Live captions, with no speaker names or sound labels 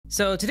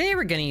So today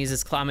we're gonna use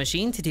this claw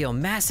machine to deal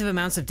massive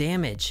amounts of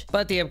damage.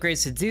 But the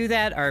upgrades to do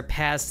that are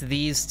past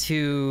these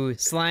two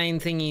slime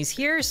thingies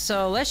here,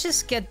 so let's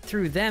just get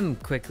through them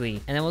quickly.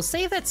 And then we'll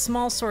save that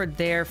small sword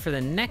there for the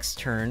next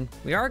turn.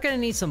 We are gonna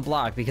need some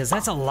block because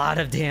that's a lot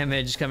of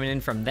damage coming in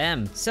from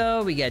them.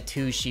 So we got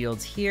 2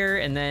 shields here,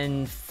 and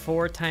then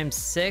 4 times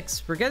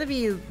 6. We're gonna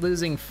be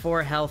losing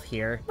 4 health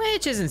here,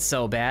 which isn't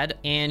so bad.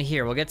 And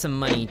here, we'll get some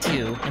money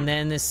too. And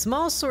then this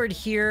small sword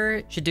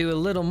here should do a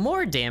little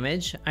more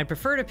damage. I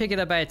prefer to pick it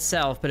up by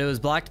itself, but it was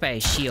blocked by a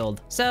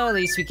shield. So at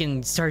least we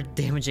can start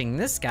damaging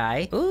this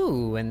guy.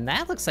 Ooh, and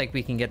that looks like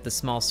we can get the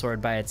small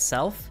sword by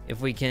itself. If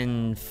we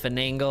can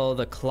finagle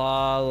the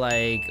claw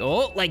like,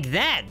 oh, like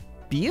that.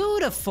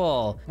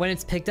 Beautiful. When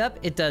it's picked up,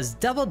 it does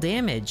double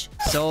damage.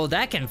 So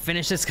that can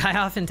finish this guy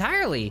off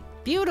entirely.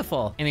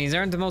 Beautiful. And these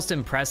aren't the most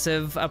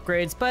impressive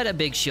upgrades, but a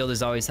big shield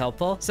is always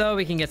helpful. So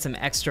we can get some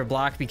extra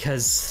block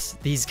because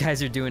these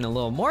guys are doing a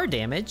little more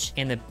damage.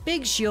 And the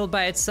big shield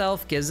by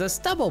itself gives us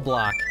double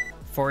block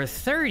for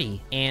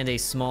 30. And a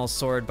small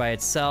sword by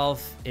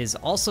itself is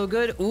also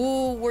good.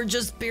 Ooh, we're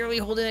just barely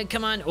holding it.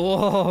 Come on.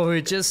 Oh,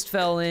 it just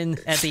fell in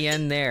at the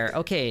end there.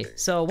 Okay,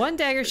 so 1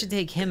 dagger should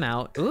take him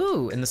out.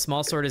 Ooh, and the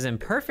small sword is in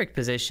perfect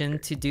position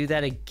to do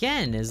that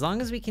again, as long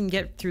as we can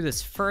get through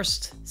this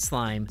first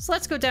slime. So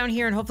let's go down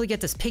here and hopefully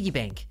get this piggy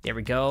bank. There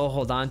we go,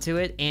 hold on to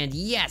it. And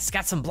yes,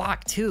 got some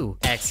block too.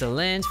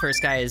 Excellent,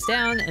 first guy is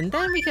down, and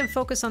then we can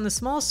focus on the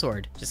small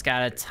sword. Just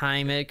gotta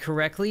time it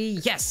correctly.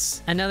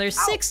 Yes, another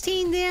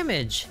 16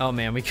 damage. Oh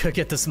man, we could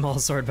get the small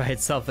sword by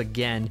itself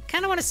again.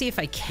 Kinda wanna see if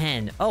I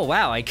can. Oh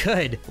wow, I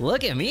could.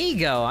 Look at me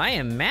go, I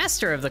am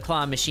master of the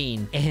claw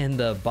machine. And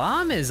the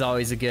bomb is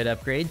always a good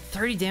upgrade.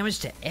 30 damage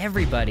to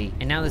everybody.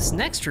 And now this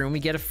next room, we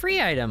get a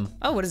free item.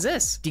 Oh, what is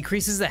this?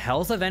 Decreases the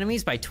health of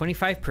enemies by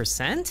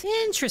 25%?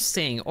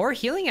 Interesting, or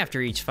healing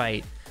after each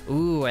fight.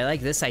 Ooh, I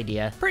like this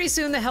idea. Pretty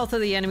soon the health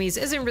of the enemies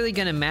isn't really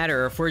gonna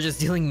matter if we're just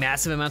dealing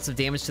massive amounts of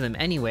damage to them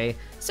anyway,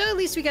 so at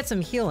least we get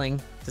some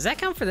healing. Does that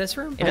count for this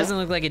room? It doesn't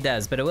look like it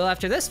does, but it will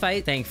after this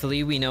fight.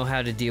 Thankfully, we know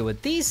how to deal with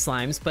these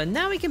slimes, but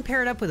now we can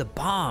pair it up with a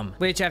bomb,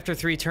 which after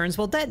 3 turns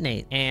will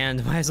detonate.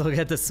 And might as well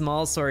get the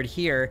small sword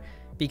here,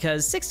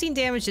 because 16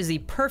 damage is the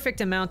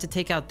perfect amount to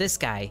take out this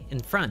guy in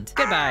front.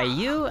 Goodbye,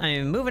 you.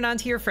 I'm moving on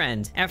to your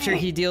friend. After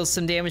he deals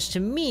some damage to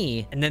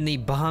me, and then the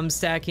bomb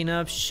stacking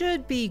up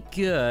should be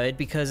good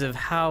because of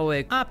how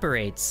it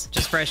operates.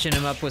 Just freshen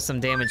him up with some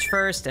damage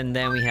first, and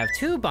then we have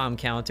 2 bomb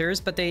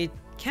counters, but they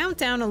count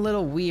down a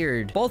little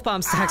weird. Both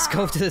bomb stacks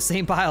go to the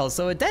same pile,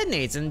 so it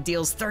detonates and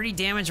deals 30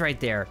 damage right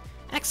there.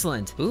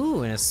 Excellent.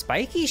 Ooh, and a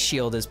spiky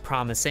shield is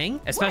promising,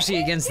 especially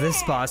against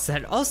this boss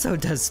that also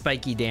does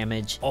spiky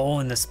damage. Oh,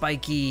 and the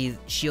spiky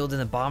shield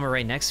and the bomb are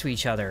right next to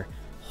each other.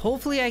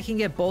 Hopefully I can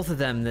get both of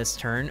them this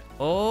turn.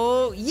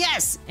 Oh,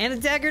 yes! And a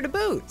dagger to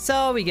boot.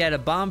 So we get a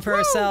bomb for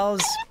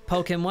ourselves,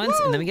 poke him once,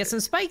 and then we get some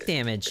spike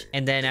damage.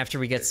 And then after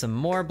we get some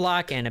more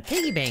block and a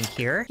piggy bank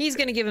here, he's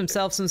gonna give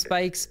himself some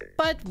spikes,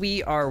 but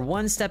we are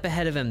 1 step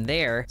ahead of him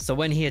there. So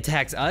when he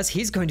attacks us,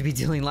 he's going to be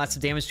dealing lots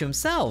of damage to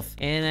himself.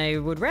 And I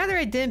would rather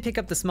I didn't pick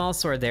up the small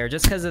sword there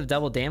just because of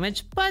double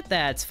damage, but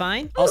that's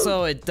fine.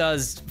 Also, it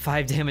does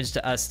 5 damage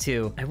to us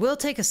too. I will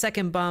take a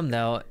second bomb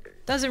though.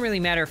 Doesn't really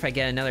matter if I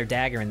get another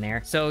dagger in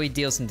there. So he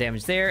deals some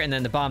damage there, and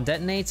then the bomb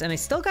detonates, and I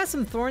still got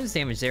some thorns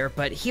damage there,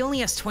 but he only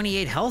has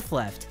 28 health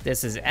left.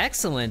 This is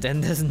excellent,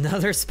 and there's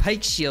another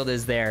spike shield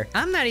is there.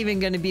 I'm not even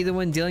gonna be the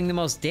one dealing the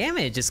most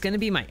damage. It's gonna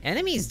be my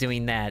enemies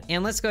doing that.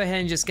 And let's go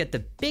ahead and just get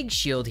the big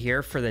shield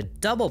here for the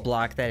double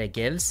block that it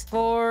gives,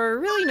 for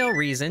really no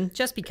reason,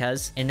 just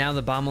because. And now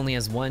the bomb only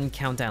has 1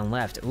 countdown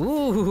left.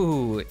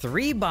 Ooh,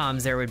 3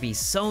 bombs there would be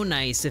so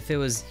nice if it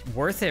was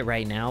worth it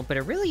right now, but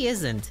it really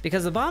isn't,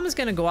 because the bomb is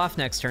gonna go off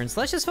next turn, so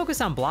let's just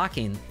focus on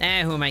blocking.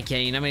 Who am I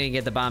kidding? I'm gonna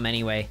get the bomb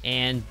anyway.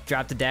 And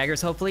drop the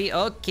daggers, hopefully.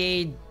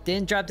 Okay,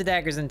 didn't drop the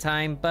daggers in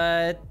time,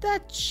 but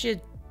that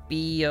should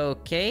be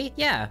okay.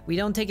 Yeah, we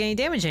don't take any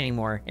damage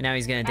anymore. And now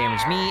he's gonna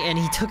damage me, and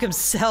he took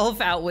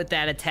himself out with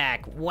that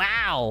attack.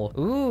 Wow.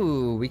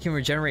 Ooh, we can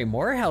regenerate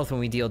more health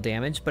when we deal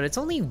damage, but it's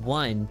only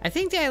 1. I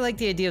think that I like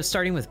the idea of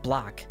starting with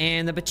block.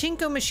 And the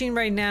pachinko machine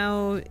right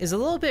now is a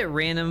little bit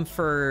random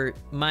for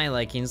my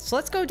likings, so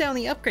let's go down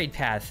the upgrade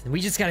path.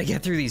 We just gotta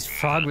get through these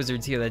frog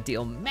wizards here that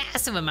deal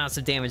massive amounts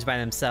of damage by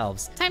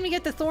themselves. Time to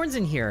get the thorns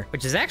in here,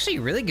 which is actually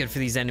really good for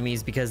these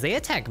enemies because they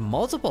attack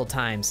multiple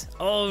times.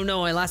 Oh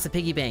no, I lost the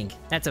piggy bank.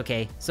 That's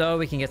okay. So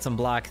we can get some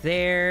block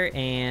there,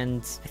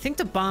 and I think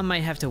the bomb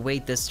might have to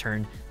wait this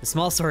turn. The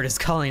small sword is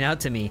calling out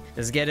to me.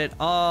 Let's get it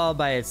all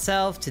by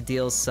itself to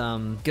deal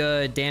some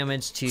good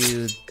damage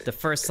to the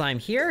first slime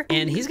here.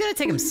 And he's gonna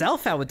take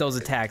himself out with those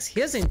attacks. He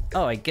doesn't,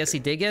 oh, I guess he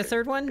did get a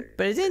third one,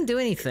 but it didn't do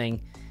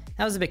anything.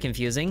 That was a bit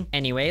confusing.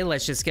 Anyway,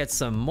 let's just get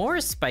some more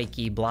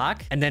spiky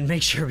block and then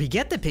make sure we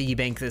get the piggy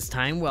bank this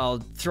time while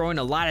throwing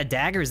a lot of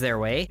daggers their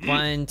way.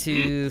 1,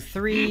 2,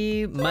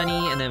 3,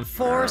 money, and then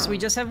 4. So we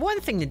just have one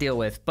thing to deal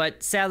with,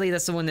 but sadly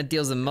that's the one that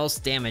deals the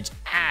most damage.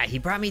 Ah, he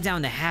brought me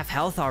down to half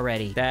health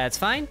already. That's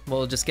fine.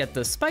 We'll just get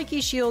the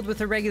spiky shield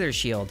with a regular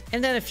shield.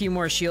 And then a few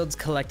more shields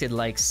collected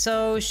like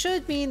so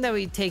should mean that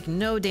we take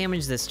no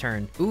damage this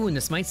turn. Ooh, and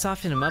this might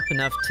soften him up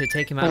enough to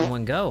take him out in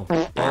one go.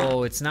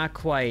 Oh, it's not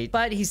quite,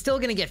 but he's still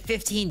gonna get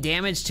 15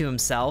 damage to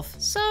himself.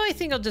 So I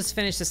think I'll just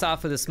finish this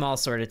off with a small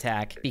sword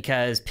attack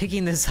because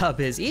picking this up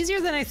is easier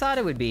than I thought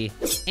it would be.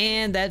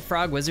 And that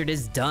frog wizard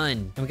is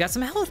done. And we got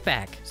some health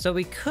back. So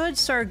we could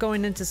start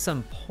going into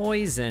some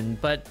poison,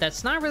 but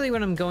that's not really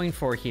what I'm going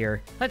for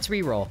here. Let's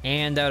reroll.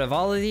 And out of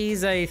all of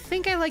these, I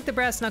think I like the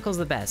brass knuckles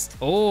the best.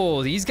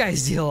 Oh, these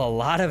guys deal a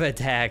lot of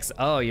attacks.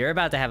 Oh, you're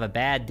about to have a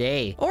bad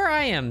day. Or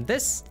I am.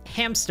 This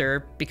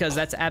hamster, because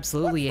that's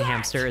absolutely a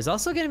hamster, is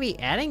also going to be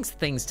adding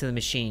things to the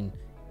machine.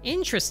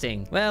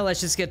 Interesting. Well,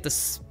 let's just get the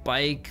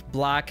spike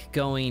block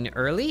going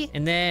early.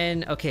 And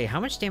then, okay, how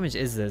much damage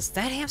is this?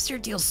 That hamster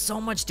deals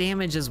so much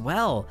damage as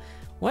well.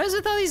 What is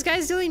with all these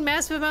guys dealing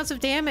massive amounts of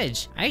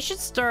damage? I should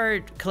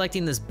start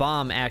collecting this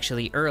bomb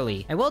actually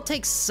early. I will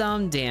take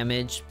some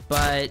damage,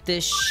 but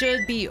this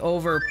should be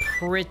over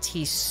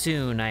pretty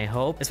soon, I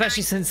hope.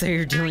 Especially since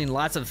they're doing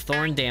lots of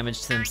thorn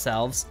damage to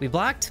themselves. We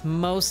blocked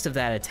most of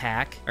that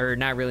attack, or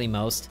not really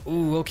most.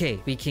 Ooh, okay.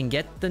 We can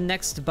get the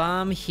next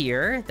bomb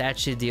here. That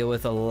should deal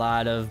with a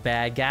lot of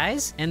bad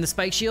guys. And the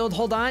spike shield,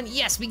 hold on.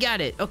 Yes, we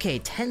got it. Okay,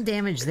 10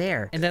 damage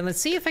there. And then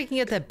let's see if I can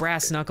get that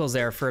brass knuckles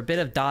there for a bit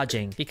of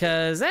dodging,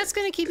 because that's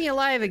gonna keep me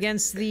alive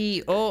against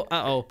the... Oh,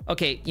 uh-oh.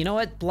 Okay, you know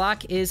what?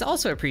 Block is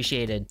also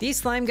appreciated. These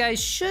slime guys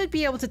should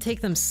be able to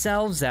take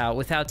themselves out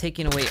without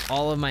taking away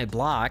all of my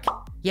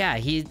block. Yeah,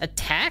 he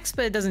attacks,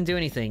 but it doesn't do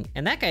anything.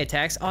 And that guy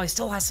attacks. Oh, he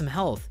still has some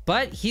health.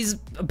 But he's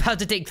about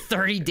to take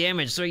 30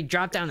 damage, so he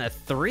dropped down to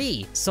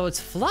 3. So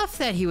it's fluff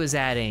that he was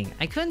adding.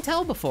 I couldn't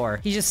tell before.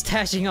 He's just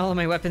stashing all of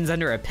my weapons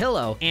under a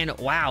pillow. And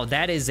wow,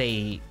 that is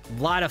a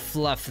lot of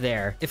fluff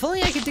there. If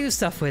only I could do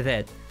stuff with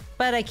it.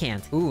 But I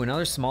can't. Ooh,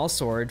 another small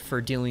sword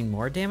for dealing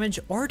more damage,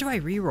 or do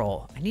I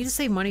reroll? I need to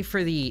save money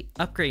for the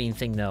upgrading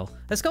thing though.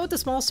 Let's go with the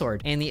small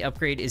sword. And the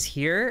upgrade is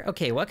here.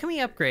 Okay, what can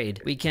we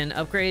upgrade? We can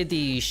upgrade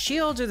the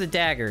shields or the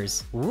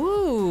daggers.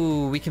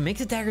 Ooh, we can make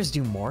the daggers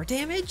do more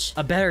damage?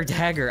 A better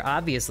dagger,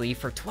 obviously,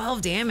 for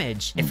 12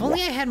 damage. If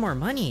only I had more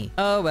money.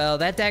 Oh well,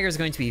 that dagger is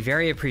going to be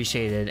very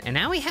appreciated. And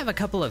now we have a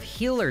couple of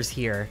healers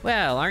here.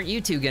 Well, aren't you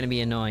two gonna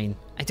be annoying?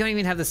 I don't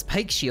even have the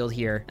spike shield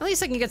here. At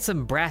least I can get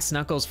some brass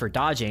knuckles for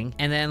dodging.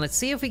 And then let's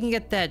see if we can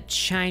get that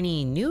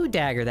shiny new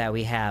dagger that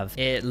we have.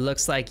 It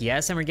looks like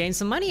yes, and we're getting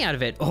some money out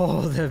of it.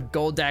 Oh, the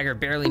gold dagger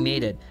barely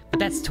made it. But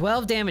that's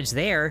 12 damage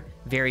there.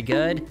 Very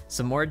good.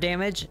 Some more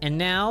damage. And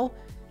now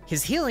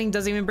his healing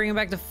doesn't even bring him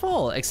back to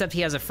full, except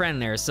he has a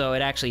friend there, so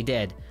it actually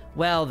did.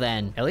 Well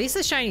then, at least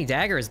the shiny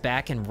dagger is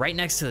back and right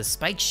next to the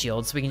spike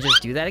shield, so we can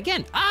just do that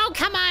again. Oh,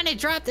 come on, it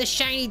dropped the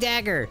shiny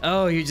dagger.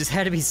 Oh, you just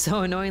had to be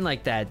so annoying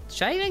like that.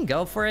 Should I even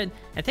go for it?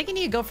 I think I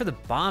need to go for the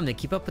bomb to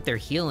keep up with their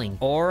healing.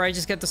 Or I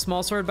just get the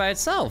small sword by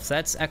itself.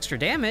 That's extra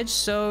damage,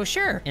 so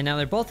sure. And now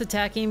they're both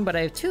attacking, but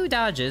I have 2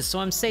 dodges, so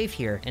I'm safe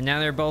here. And now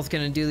they're both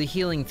gonna do the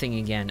healing thing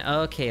again.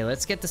 Okay,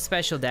 let's get the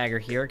special dagger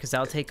here, because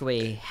I'll take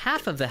away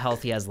half of the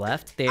health he has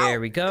left. There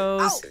we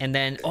goes. And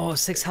then, oh,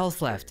 6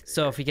 health left.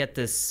 So if we get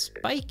this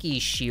spiky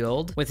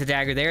shield with the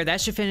dagger there,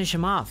 that should finish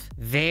him off.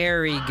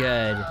 Very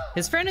good.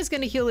 His friend is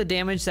gonna heal the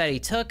damage that he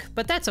took,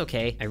 but that's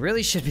okay. I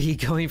really should be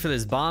going for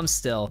this bomb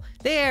still.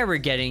 There, we're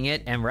getting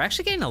it. And we're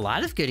actually getting a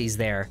lot of goodies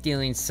there.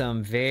 Dealing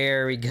some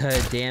very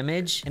good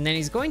damage. And then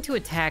he's going to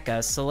attack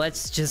us, so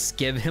let's just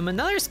give him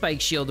another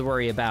spike shield to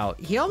worry about.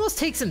 He almost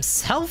takes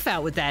himself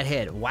out with that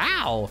hit.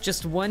 Wow.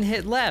 Just 1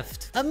 hit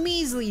left. A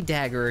measly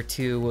dagger or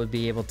 2 would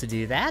be able to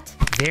do that.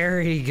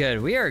 Very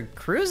good. We are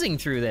cruising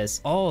through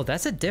this. Oh,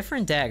 that's a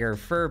different dagger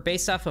for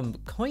based off of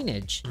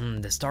coinage.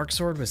 This dark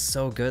sword was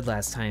so good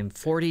last time.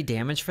 40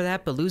 damage for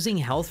that, but losing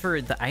health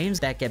for the items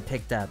that get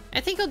picked up.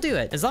 I think I'll do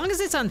it. As long as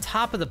it's on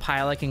top of the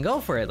pile, I can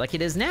go for it like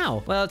it is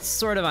now. Well, it's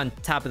sort of on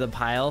top of the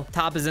pile.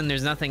 Top is in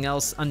there's nothing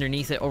else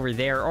underneath it over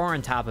there or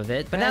on top of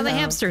it. But now the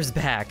hamster's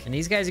back, and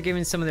these guys are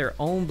giving some of their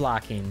own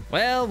blocking.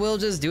 Well, we'll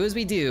just do as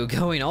we do,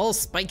 going all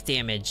spike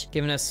damage.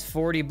 Giving us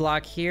 40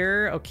 block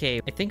here. Okay,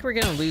 I think we're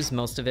gonna lose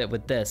most of it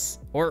with this.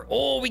 Or,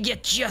 oh, we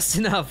get just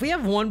enough. We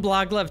have 1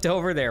 block left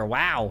over there.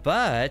 Wow.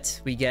 But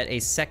we get a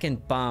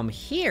second bomb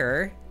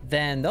here.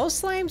 Then those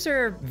slimes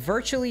are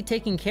virtually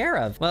taken care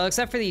of. Well,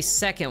 except for the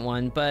second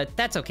one, but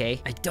that's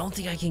okay. I don't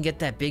think I can get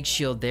that big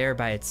shield there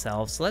by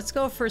itself, so let's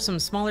go for some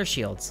smaller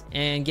shields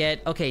and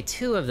get, okay,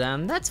 2 of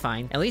them. That's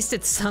fine. At least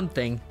it's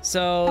something.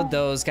 So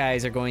those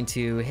guys are going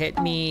to hit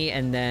me,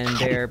 and then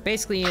they're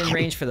basically in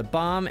range for the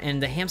bomb,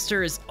 and the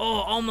hamster is,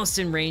 oh, almost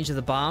in range of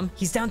the bomb.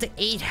 He's down to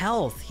 8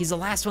 health. He's the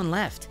last one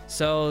left.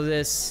 So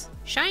this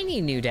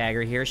shiny new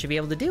dagger here should be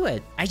able to do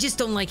it. I just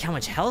don't like how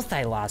much health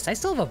I lost. I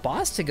still have a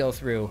boss to go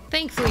through.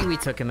 Thankfully, we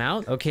took him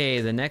out. Okay,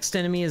 the next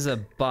enemy is a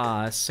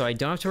boss, so I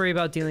don't have to worry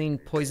about dealing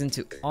poison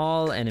to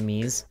all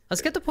enemies.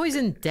 Let's get the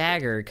poison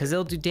dagger, because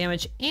it'll do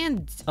damage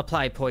and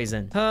apply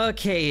poison.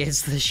 Okay,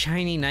 it's the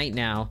shiny knight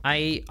now.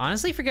 I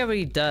honestly forget what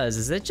he does.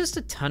 Is it just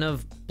a ton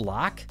of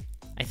block?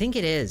 I think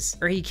it is.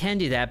 Or he can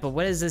do that, but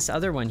what is this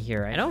other one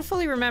here? I don't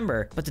fully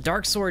remember, but the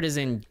dark sword is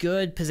in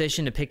good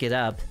position to pick it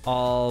up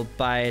all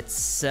by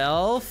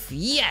itself.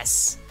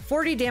 Yes!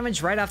 40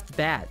 damage right off the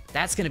bat.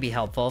 That's gonna be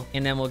helpful.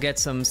 And then we'll get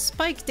some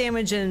spike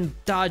damage and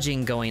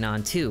dodging going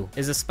on too.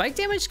 Is the spike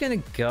damage gonna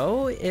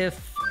go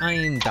if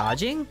I'm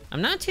dodging?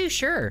 I'm not too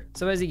sure.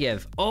 So what does he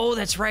give? Oh,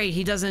 that's right.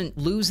 He doesn't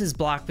lose his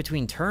block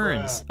between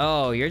turns.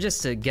 Oh, you're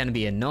just gonna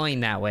be annoying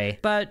that way.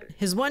 But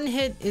his one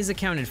hit is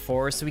accounted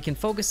for, so we can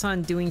focus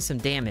on doing some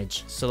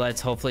damage. So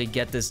let's hopefully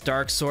get this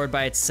dark sword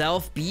by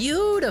itself.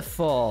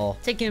 Beautiful.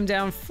 Taking him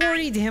down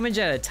 40 damage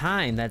at a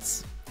time.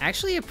 That's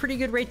actually a pretty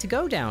good rate to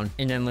go down.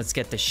 And then let's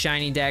get the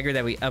shiny dagger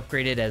that we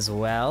upgraded as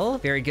well.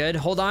 Very good.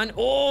 Hold on.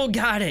 Oh,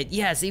 got it.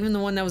 Yes, even the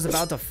one that was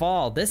about to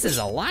fall. This is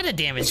a lot of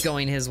damage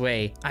going his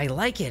way. I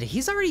like it.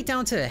 He's already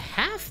down to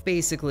half,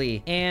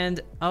 basically. And,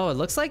 oh, it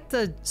looks like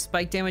the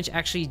spike damage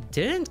actually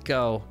didn't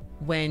go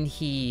when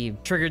he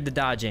triggered the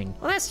dodging.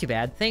 Well, that's too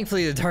bad.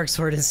 Thankfully, the dark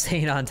sword is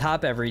staying on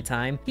top every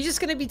time. He's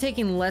just gonna be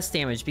taking less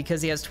damage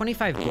because he has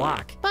 25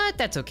 block, but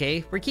that's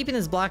okay. We're keeping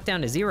his block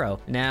down to 0.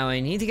 Now I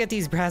need to get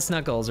these brass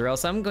knuckles or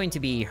else I'm going to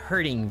be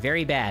hurting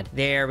very bad.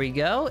 There we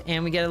go,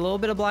 and we get a little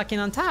bit of blocking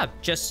on top,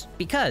 just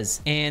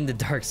because. And the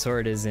dark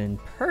sword is in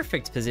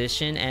perfect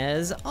position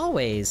as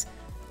always.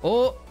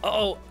 Oh,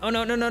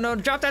 no,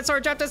 drop that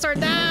sword,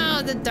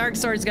 no, the dark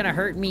sword's gonna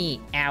hurt me.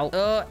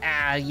 Ow,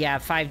 yeah,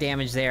 5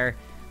 damage there.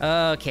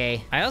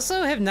 Okay, I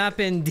also have not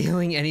been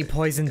dealing any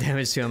poison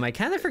damage to him. I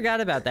kind of forgot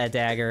about that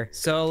dagger.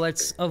 So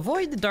let's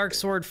avoid the dark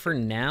sword for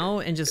now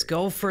and just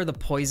go for the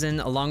poison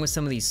along with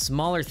some of these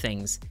smaller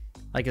things,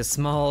 like a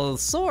small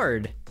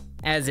sword,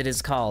 as it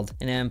is called.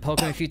 And then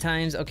poke him a few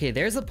times. Okay,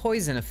 there's the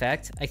poison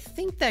effect. I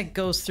think that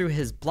goes through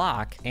his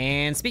block.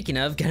 And speaking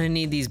of, gonna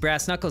need these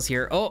brass knuckles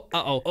here. Oh,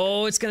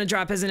 oh, it's gonna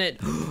drop, isn't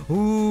it?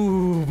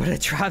 Ooh, but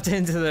it dropped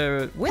into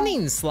the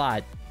winning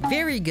slot.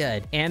 Very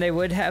good. And I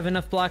would have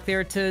enough block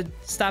there to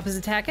stop his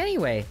attack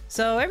anyway.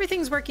 So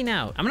everything's working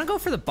out. I'm gonna go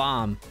for the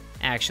bomb,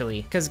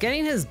 actually, because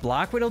getting his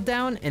block whittled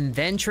down and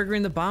then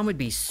triggering the bomb would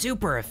be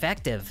super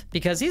effective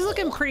because he's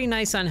looking pretty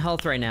nice on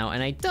health right now,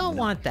 and I don't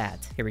want that.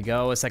 Here we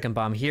go, a second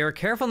bomb here.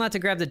 Careful not to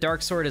grab the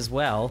dark sword as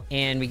well,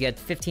 and we get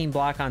 15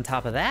 block on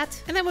top of that,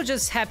 and then we'll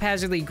just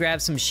haphazardly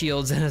grab some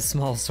shields and a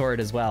small sword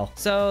as well.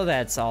 So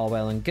that's all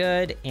well and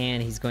good,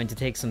 and he's going to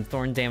take some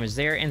thorn damage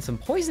there and some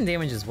poison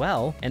damage as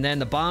well. And then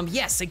the bomb,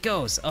 yes, it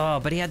goes. Oh,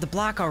 but he had the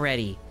block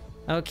already.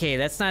 Okay,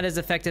 that's not as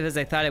effective as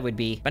I thought it would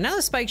be. But now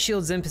the spike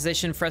shield's in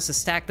position for us to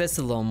stack this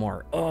a little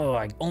more. Oh,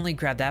 I only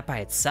grabbed that by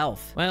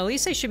itself. Well, at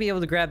least I should be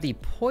able to grab the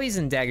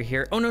poison dagger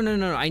here. Oh,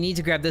 no, I need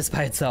to grab this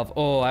by itself.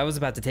 Oh, I was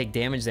about to take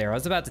damage there. I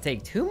was about to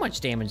take too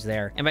much damage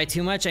there. And by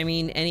too much, I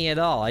mean any at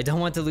all. I don't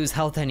want to lose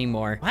health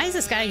anymore. Why is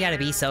this guy gotta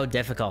be so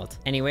difficult?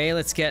 Anyway,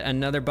 let's get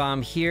another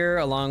bomb here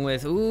along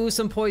with, ooh,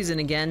 some poison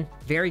again.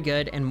 Very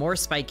good, and more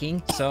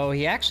spiking. So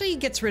he actually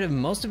gets rid of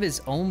most of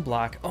his own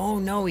block. Oh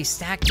no, he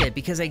stacked it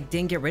because I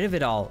didn't get rid of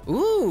it all.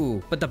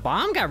 Ooh, but the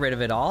bomb got rid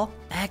of it all.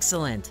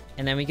 Excellent.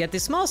 And then we get the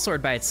small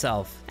sword by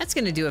itself. That's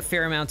gonna do a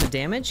fair amount of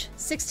damage.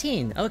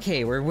 16.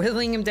 Okay, we're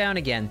whittling him down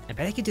again. I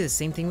bet I could do the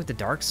same thing with the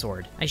dark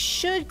sword. I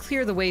should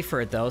clear the way for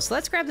it though, so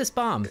let's grab this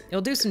bomb.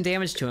 It'll do some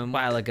damage to him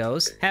while it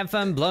goes. Have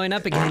fun blowing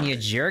up again, you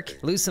jerk.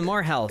 Lose some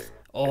more health.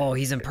 Oh,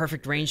 he's in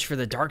perfect range for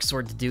the dark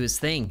sword to do his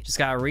thing. Just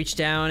gotta reach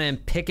down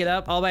and pick it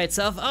up all by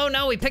itself. Oh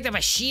no, we picked up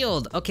a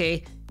shield.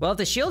 Okay, well, if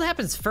the shield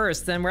happens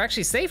first, then we're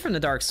actually safe from the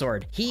dark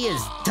sword. He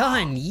is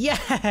done,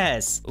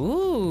 yes!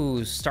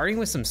 Ooh, starting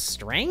with some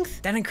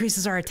strength? That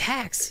increases our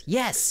attacks,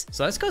 yes!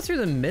 So let's go through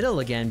the middle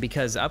again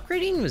because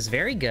upgrading was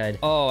very good.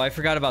 Oh, I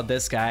forgot about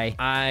this guy.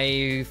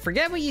 I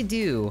forget what you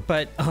do,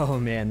 but oh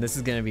man, this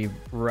is gonna be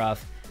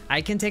rough. I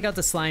can take out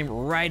the slime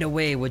right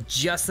away with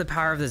just the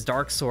power of this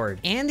dark sword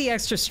and the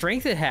extra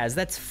strength it has.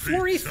 That's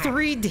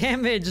 43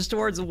 damage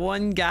towards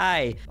one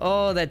guy.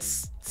 Oh,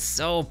 that's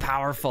so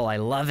powerful. I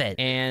love it.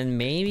 And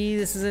maybe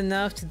this is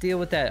enough to deal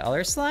with that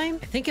other slime?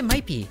 I think it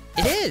might be.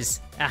 It is.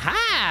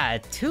 Aha!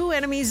 2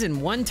 enemies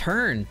in 1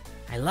 turn.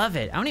 I love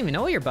it. I don't even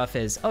know what your buff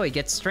is. Oh, he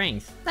gets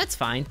strength. That's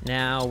fine.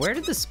 Now, where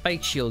did the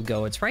spike shield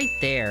go? It's right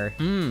there.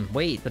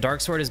 Wait, the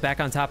dark sword is back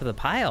on top of the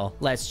pile.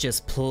 Let's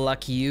just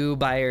pluck you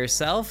by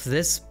yourself.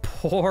 This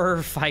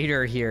poor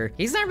fighter here.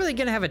 He's not really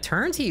gonna have a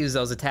turn to use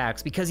those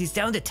attacks because he's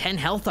down to 10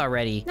 health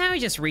already. Now he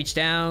just reach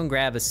down,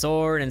 grab a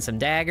sword and some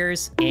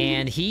daggers,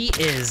 and he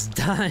is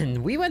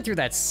done. We went through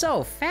that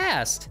so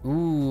fast.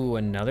 Ooh,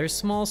 another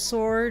small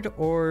sword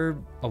or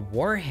a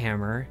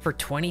warhammer for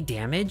 20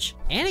 damage,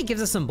 and it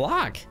gives us some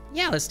block.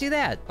 Yeah, let's do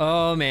that.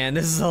 Oh man,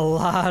 this is a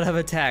lot of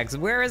attacks.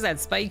 Where is that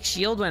spike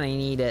shield when I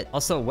need it?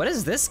 Also, what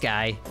is this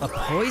guy? A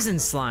poison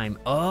slime.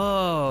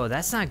 Oh,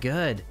 that's not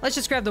good. Let's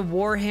just grab the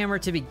Warhammer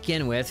to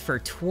begin with for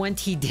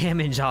 20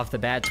 damage off the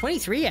bat.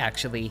 23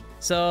 actually.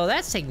 So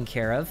that's taken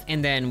care of.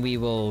 And then we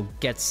will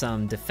get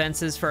some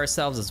defenses for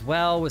ourselves as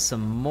well with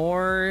some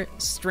more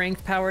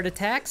strength powered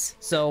attacks.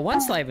 So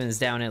one slime is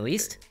down at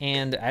least.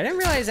 And I didn't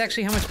realize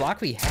actually how much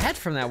block we had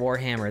from that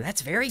Warhammer.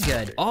 That's very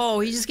good. Oh,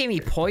 he just gave me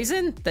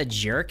poison? The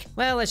jerk.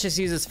 Well, let's just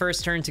use his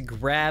first turn to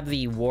grab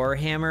the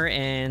Warhammer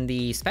and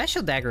the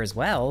special dagger as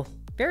well.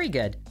 Very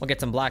good. We'll get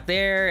some block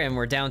there, and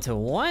we're down to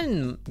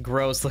one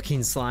gross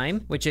looking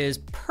slime, which is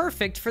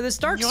perfect for this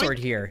dark sword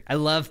here. I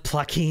love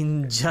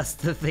plucking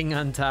just the thing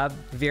on top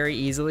very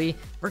easily.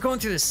 We're going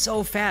through this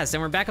so fast,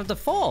 and we're back up to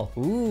full.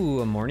 Ooh,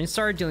 a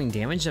Morningstar dealing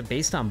damage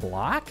based on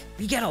block?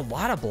 We get a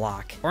lot of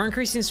block. Or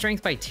increasing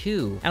strength by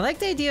 2. I like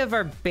the idea of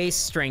our base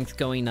strength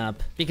going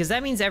up, because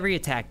that means every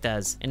attack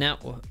does. And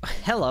now,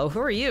 hello, who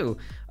are you?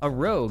 A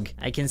rogue.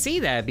 I can see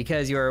that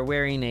because you are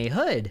wearing a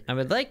hood. I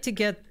would like to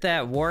get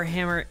that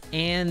Warhammer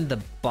and the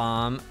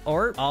bomb,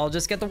 or I'll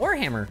just get the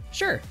Warhammer.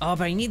 Sure. Oh,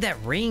 but I need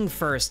that ring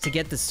first to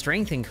get the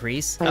strength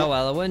increase. Oh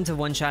well, I wouldn't have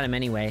one-shot him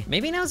anyway.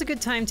 Maybe now's a good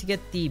time to get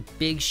the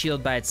big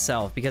shield by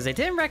itself because I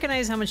didn't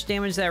recognize how much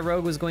damage that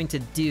rogue was going to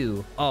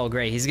do. Oh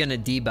great, he's gonna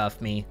debuff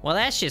me. Well,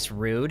 that's just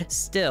rude.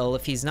 Still,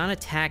 if he's not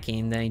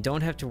attacking, then I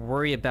don't have to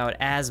worry about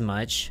as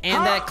much.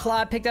 And that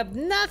claw picked up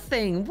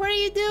nothing. What are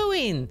you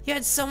doing? You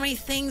had so many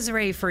things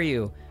ready for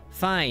you.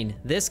 Fine,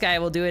 this guy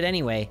will do it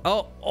anyway.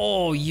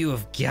 Oh, you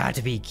have got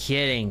to be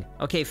kidding.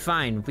 Okay,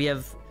 fine, we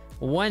have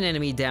one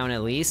enemy down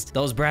at least.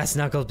 Those brass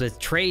knuckles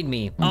betrayed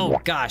me. Oh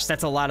gosh,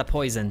 that's a lot of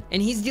poison. And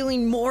he's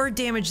dealing more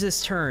damage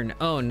this turn.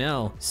 Oh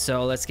no.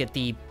 So let's get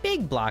the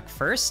big block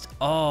first.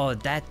 Oh,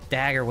 that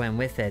dagger went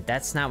with it.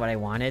 That's not what I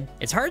wanted.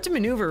 It's hard to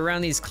maneuver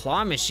around these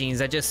claw machines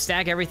that just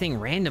stack everything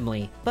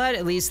randomly. But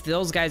at least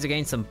those guys are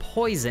getting some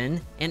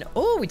poison. And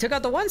oh, we took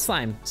out the one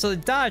slime. So the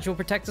dodge will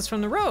protect us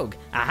from the rogue.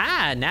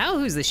 Aha, now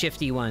who's the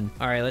shifty one?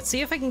 All right, let's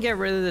see if I can get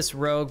rid of this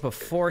rogue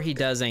before he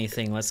does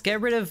anything. Let's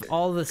get rid of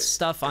all the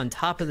stuff on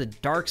top of the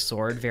dark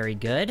sword. Very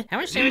good. How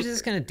much damage is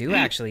this gonna do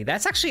actually?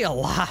 That's actually a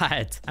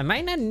lot. I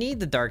might not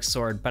need the dark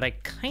sword, but I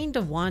kind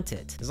of want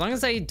it. As long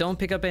as I don't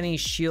pick up any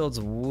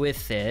shields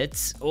with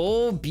it.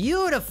 Oh,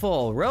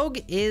 beautiful. Rogue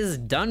is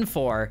done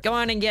for. Go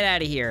on and get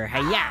out of here.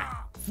 Hiya.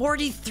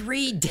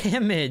 43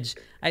 damage.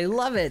 I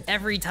love it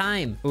every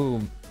time. Ooh,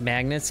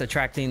 magnets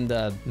attracting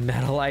the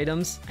metal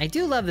items. I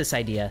do love this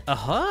idea.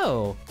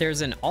 Oh,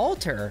 there's an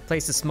altar.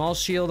 Place a small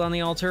shield on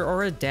the altar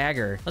or a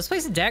dagger. Let's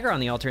place a dagger on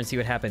the altar and see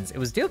what happens. It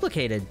was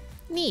duplicated.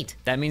 Neat.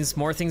 That means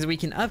more things we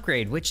can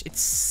upgrade, which it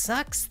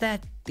sucks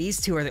that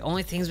these two are the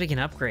only things we can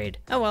upgrade.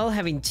 Oh well,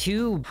 having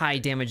 2 high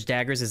damage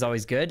daggers is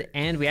always good,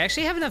 and we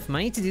actually have enough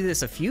money to do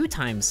this a few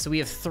times, so we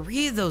have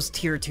 3 of those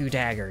tier 2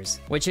 daggers,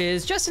 which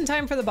is just in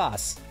time for the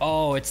boss.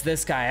 Oh, it's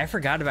this guy. I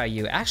forgot about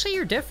you. Actually,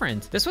 you're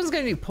different. This one's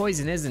gonna do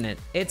poison, isn't it?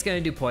 It's gonna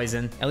do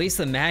poison. At least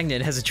the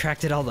magnet has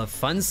attracted all the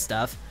fun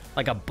stuff,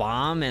 like a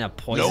bomb and a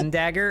poison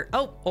dagger.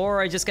 Oh,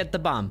 or I just get the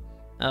bomb.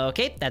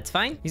 Okay, that's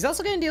fine. He's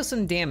also gonna deal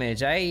some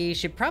damage. I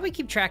should probably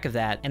keep track of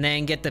that. And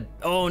then get the,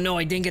 oh no,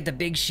 I didn't get the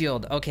big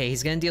shield. Okay,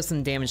 he's gonna deal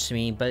some damage to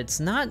me, but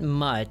it's not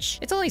much.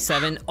 It's only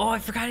 7. Oh, I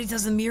forgot he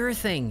does the mirror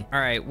thing. All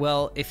right,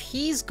 well, if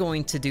he's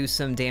going to do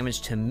some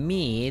damage to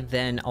me,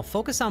 then I'll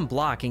focus on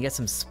block and get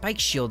some spike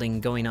shielding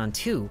going on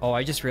too. Oh,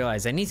 I just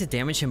realized I need to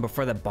damage him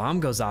before the bomb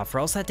goes off, or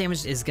else that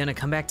damage is gonna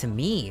come back to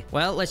me.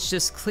 Well, let's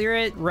just clear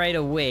it right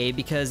away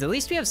because at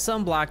least we have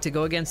some block to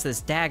go against this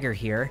dagger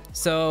here.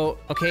 So,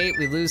 okay,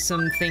 we lose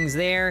some things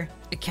there.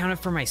 It counted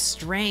for my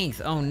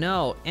strength. Oh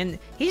no. And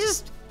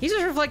he's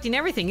just reflecting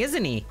everything,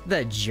 isn't he?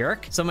 The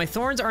jerk. So my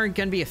thorns aren't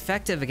gonna be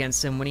effective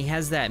against him when he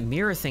has that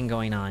mirror thing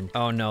going on.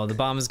 Oh no, the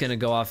bomb is gonna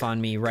go off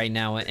on me right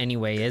now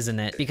anyway, isn't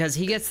it? Because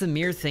he gets the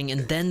mirror thing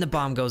and then the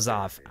bomb goes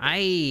off.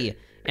 I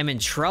am in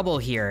trouble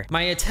here.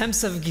 My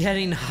attempts of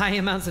getting high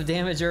amounts of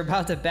damage are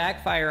about to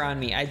backfire on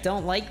me. I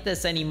don't like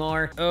this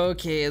anymore.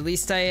 Okay, at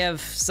least I have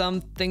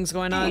some things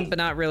going on, but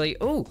not really.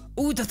 Ooh,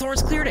 the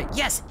thorns cleared it.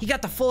 Yes, he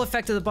got the full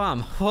effect of the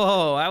bomb.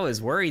 Whoa, I was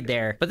worried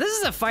there. But this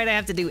is a fight I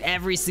have to do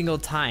every single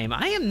time.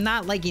 I am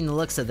not liking the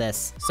looks of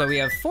this. So we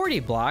have 40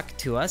 block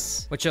to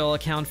us, which will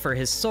account for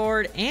his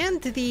sword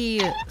and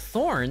the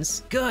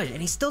thorns. Good,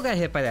 and he still got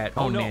hit by that.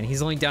 Oh no, man,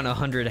 he's only down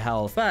 100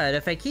 health. But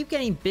if I keep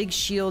getting big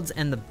shields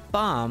and the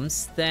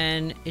bombs,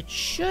 then it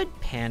should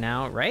pan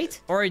out,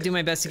 right? Or I do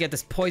my best to get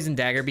this poison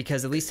dagger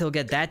because at least he'll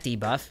get that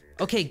debuff.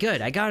 Okay,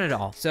 good, I got it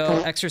all.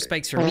 So extra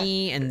spikes for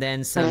me and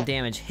then some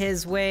damage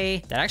his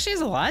way. That actually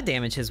has a lot of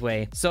damage his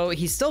way. So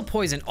he's still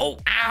poisoned. Oh,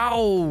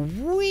 ow,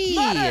 wee.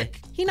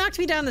 He knocked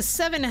me down to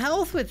 7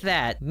 health with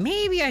that.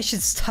 Maybe I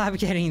should stop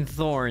getting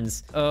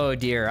thorns. Oh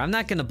dear, I'm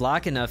not gonna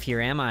block enough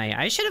here, am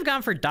I? I should have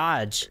gone for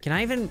dodge. Can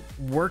I even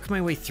work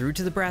my way through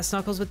to the brass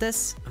knuckles with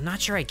this? I'm not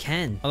sure I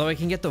can. Although I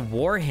can get the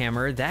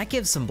Warhammer, that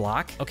gives some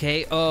block.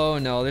 Okay, oh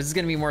no, this is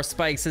gonna be more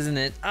spikes, isn't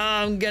it? Oh,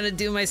 I'm gonna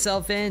do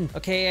myself in.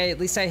 Okay, at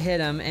least I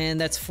hit him and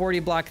that's 40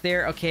 block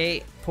there.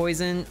 Okay,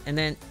 poison, and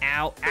then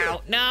ow,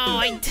 ow. No,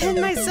 I did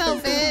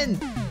myself in.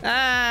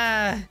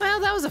 Well,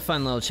 that was a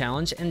fun little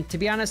challenge. And to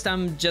be honest,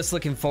 I'm just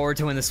looking forward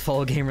to when this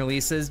full game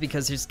releases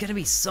because there's gonna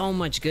be so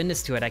much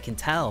goodness to it, I can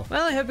tell.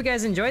 Well, I hope you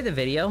guys enjoyed the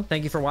video.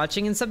 Thank you for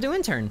watching and sub to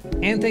Intern.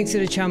 And thanks to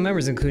the channel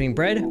members including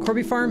Bread,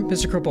 Corby Farm,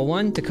 Mr. Cripple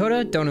 1,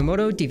 Dakota,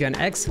 Donamoto, Deviant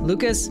X,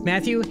 Lucas,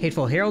 Matthew,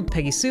 Hateful Harold,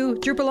 Peggy Sue,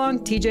 Droopalong,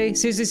 TJ,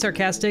 Seriously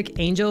Sarcastic,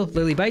 Angel,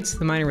 Lily Bites,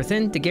 The Miner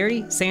Within,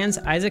 DeGary, Sands,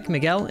 Isaac,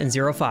 Miguel, and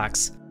Zero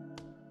Fox.